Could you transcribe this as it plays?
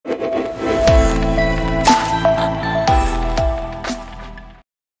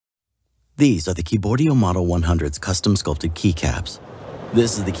These are the Keyboardio Model 100's custom sculpted keycaps.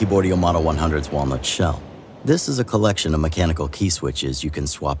 This is the Keyboardio Model 100's walnut shell. This is a collection of mechanical key switches you can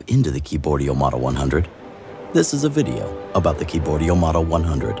swap into the Keyboardio Model 100. This is a video about the Keyboardio Model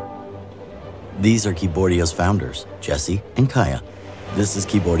 100. These are Keyboardio's founders, Jesse and Kaya. This is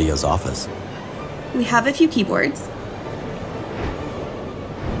Keyboardio's office. We have a few keyboards.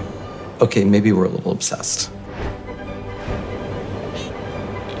 Okay, maybe we're a little obsessed.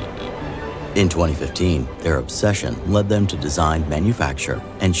 In 2015, their obsession led them to design, manufacture,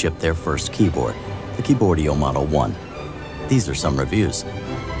 and ship their first keyboard, the Keyboardio Model 1. These are some reviews.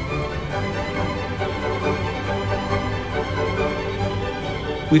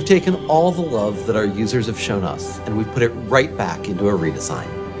 We've taken all the love that our users have shown us, and we've put it right back into a redesign.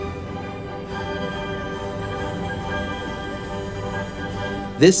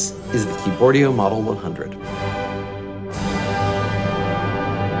 This is the Keyboardio Model 100.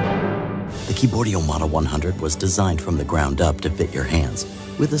 The Keyboardio Model 100 was designed from the ground up to fit your hands,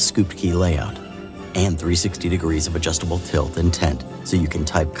 with a scooped key layout and 360 degrees of adjustable tilt and tent so you can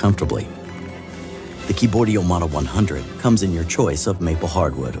type comfortably. The Keyboardio Model 100 comes in your choice of maple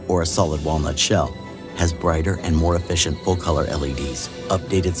hardwood or a solid walnut shell, has brighter and more efficient full-color LEDs,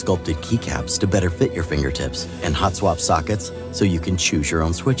 updated sculpted keycaps to better fit your fingertips, and hot swap sockets so you can choose your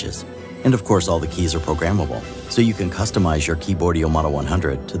own switches. And of course, all the keys are programmable, so you can customize your Keyboardio Model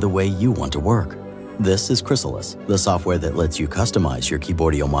 100 to the way you want to work. This is Chrysalis, the software that lets you customize your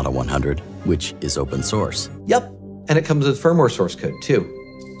Keyboardio Model 100, which is open source. Yep, and it comes with firmware source code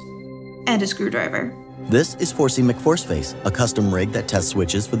too. And a screwdriver. This is Forsey McForceface, a custom rig that tests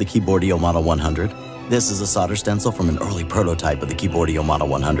switches for the Keyboardio Model 100. This is a solder stencil from an early prototype of the Keyboardio Model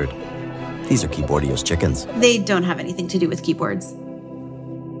 100. These are Keyboardio's chickens. They don't have anything to do with keyboards.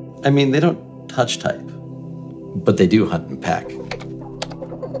 I mean, they don't touch type, but they do hunt and peck.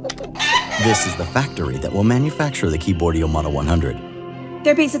 This is the factory that will manufacture the Keyboardio Model 100.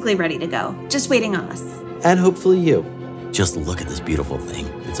 They're basically ready to go, just waiting on us. And hopefully you. Just look at this beautiful thing.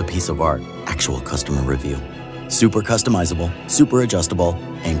 It's a piece of art. Actual customer review. Super customizable, super adjustable,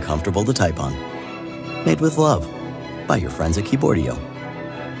 and comfortable to type on. Made with love by your friends at Keyboardio.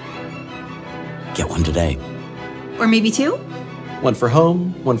 Get one today. Or maybe two? One for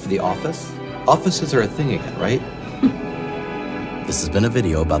home, one for the office. Offices are a thing again, right? This has been a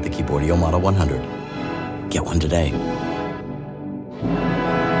video about the Keyboardio Model 100. Get one today.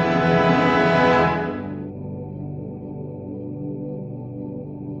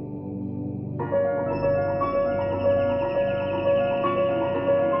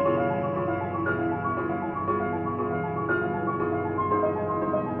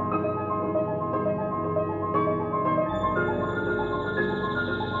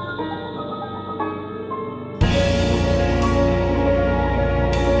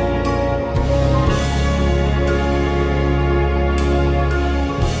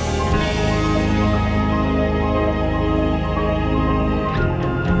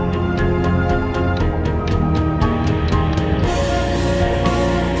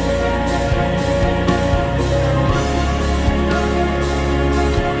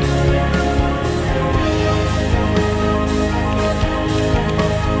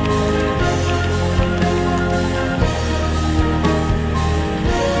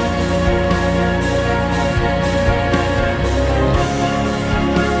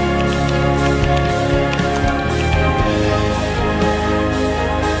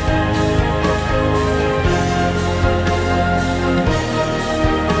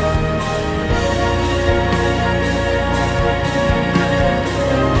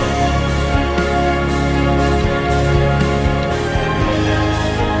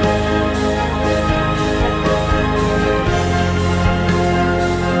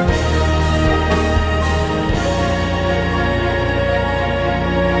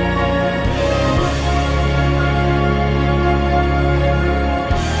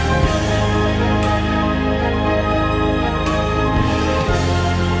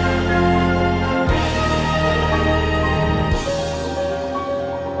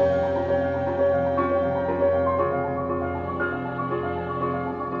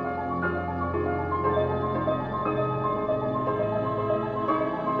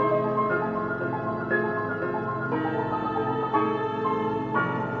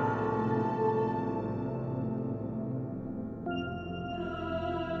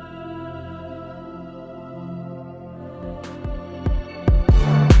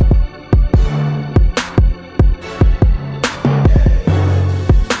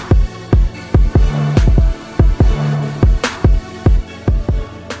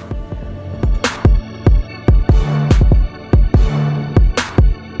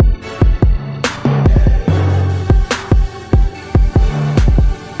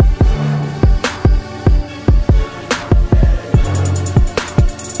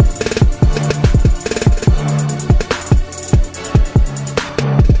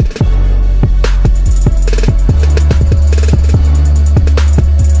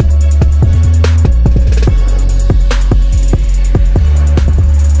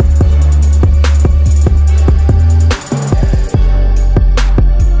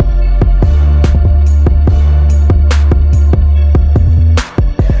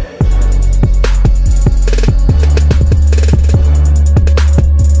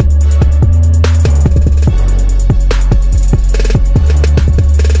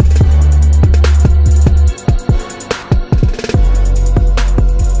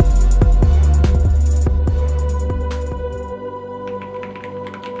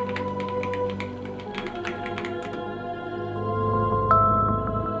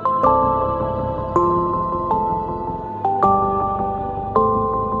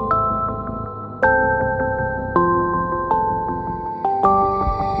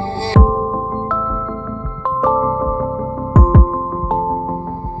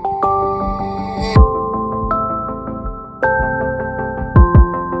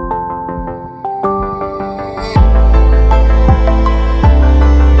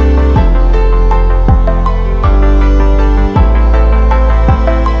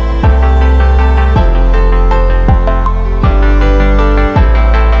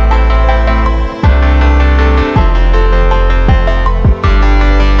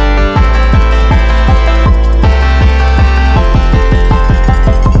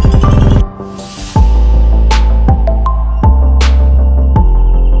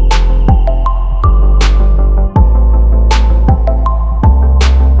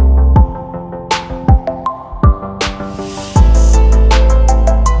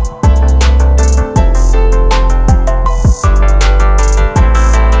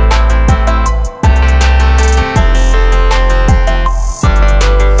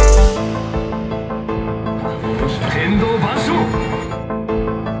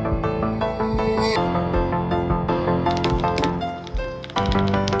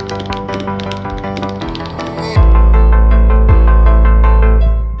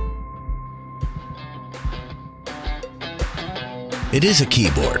 It is a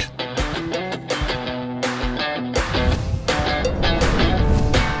keyboard.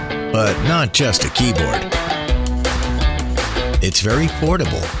 But not just a keyboard. It's very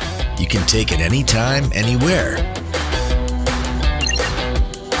portable. You can take it anytime, anywhere.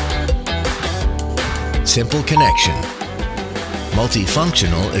 Simple connection.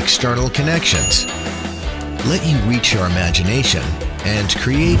 Multifunctional external connections. Let you reach your imagination and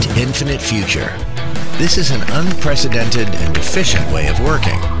create infinite future. This is an unprecedented and efficient way of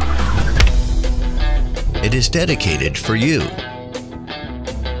working. It is dedicated for you.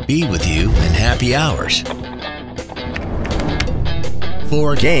 Be with you in happy hours.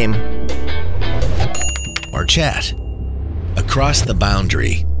 For game or chat. Across the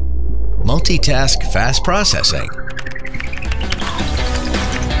boundary. Multitask fast processing.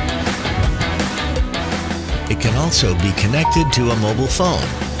 It can also be connected to a mobile phone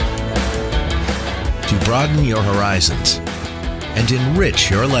to broaden your horizons and enrich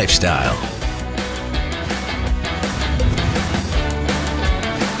your lifestyle.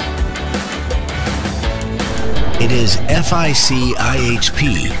 It is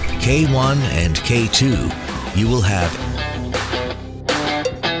FICIHP K1 and K2. You will have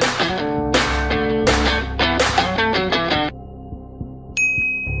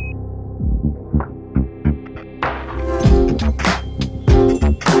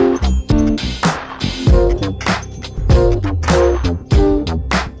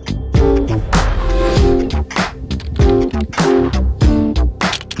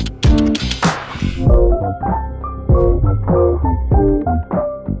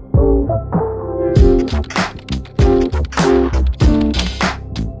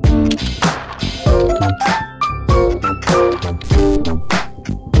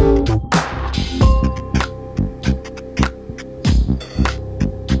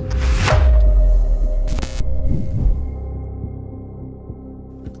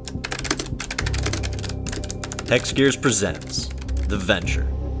HEXGears presents the Venture,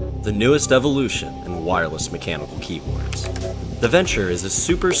 the newest evolution in wireless mechanical keyboards. The Venture is a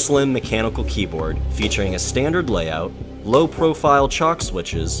super slim mechanical keyboard featuring a standard layout, low-profile chalk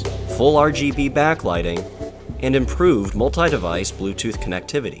switches, full RGB backlighting, and improved multi-device Bluetooth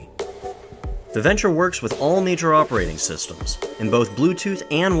connectivity. The Venture works with all major operating systems in both Bluetooth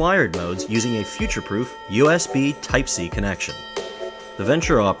and wired modes using a future-proof USB Type-C connection. The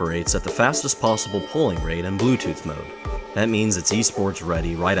Venture operates at the fastest possible polling rate in Bluetooth mode. That means it's esports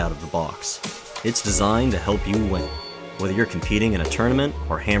ready right out of the box. It's designed to help you win, whether you're competing in a tournament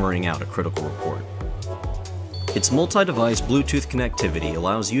or hammering out a critical report. Its multi-device Bluetooth connectivity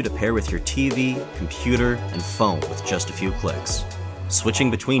allows you to pair with your TV, computer, and phone with just a few clicks.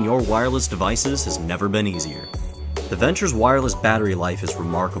 Switching between your wireless devices has never been easier. The Venture's wireless battery life is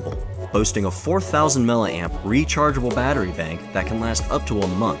remarkable, boasting a 4,000 mAh rechargeable battery bank that can last up to a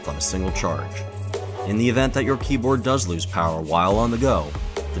month on a single charge. In the event that your keyboard does lose power while on the go,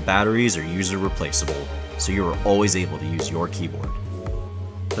 the batteries are user replaceable, so you are always able to use your keyboard.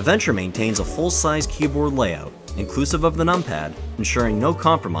 The Venture maintains a full-size keyboard layout, inclusive of the numpad, ensuring no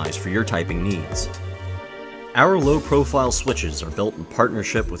compromise for your typing needs. Our low-profile switches are built in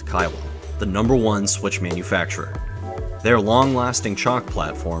partnership with Kaiwa, the #1 switch manufacturer. Their long-lasting chalk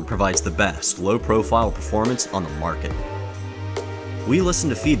platform provides the best low-profile performance on the market. We listened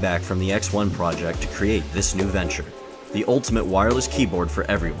to feedback from the X1 project to create this new Venture, the ultimate wireless keyboard for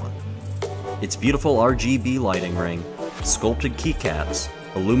everyone. Its beautiful RGB lighting ring, sculpted keycaps,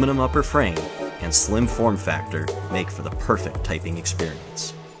 aluminum upper frame, and slim form factor make for the perfect typing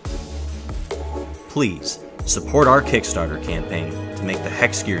experience. Please support our Kickstarter campaign to make the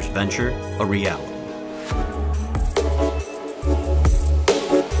HEXGears Venture a reality.